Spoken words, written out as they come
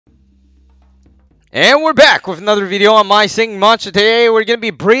And we're back with another video on my singing monster. Today we're going to be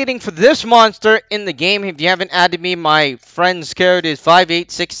breeding for this monster in the game. If you haven't added me, my friend's code is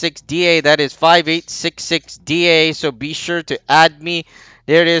 5866DA. That is 5866DA. So be sure to add me.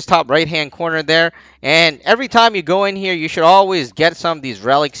 There it is, top right hand corner there. And every time you go in here, you should always get some of these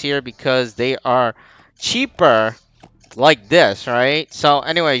relics here because they are cheaper like this, right? So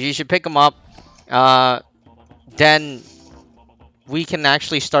anyways, you should pick them up. Then we can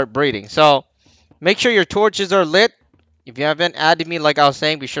actually start breeding. So make sure your torches are lit. If you haven't added me, like I was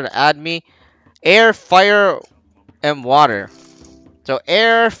saying, be sure to add me. Air, fire, and water. So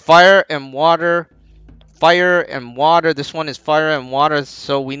air, fire, and water. Fire and water. This one is fire and water,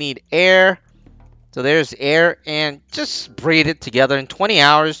 so we need air. So there's air, and just breed it together in 20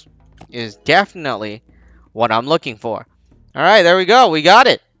 hours is definitely what I'm looking for. All right, there we go. We got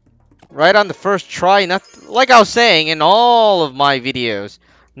it. Right on the first try. Like I was saying in all of my videos,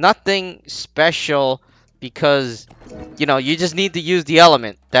 nothing special because, you know, you just need to use the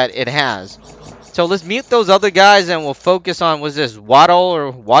element that it has. So let's mute those other guys and we'll focus on, was this Whaddle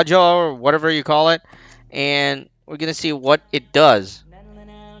or Whaddle or whatever you call it. And we're going to see what it does.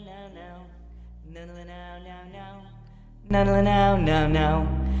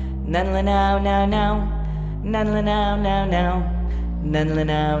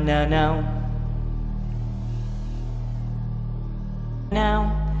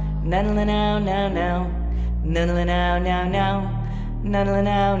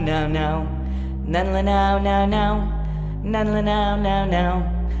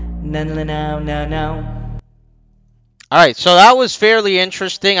 Alright, so that was fairly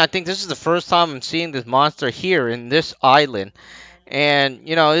interesting. I think this is the first time I'm seeing this monster here in this island. And,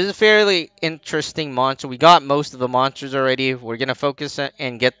 you know, this is a fairly interesting monster. We got most of the monsters already. We're going to focus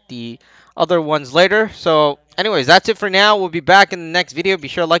and get the other ones later. So, anyways, that's it for now. We'll be back in the next video. Be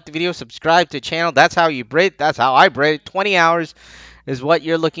sure to like the video, subscribe to the channel. That's how you breed. That's how I breed. 20 hours is what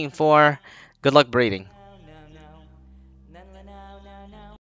you're looking for. Good luck breeding.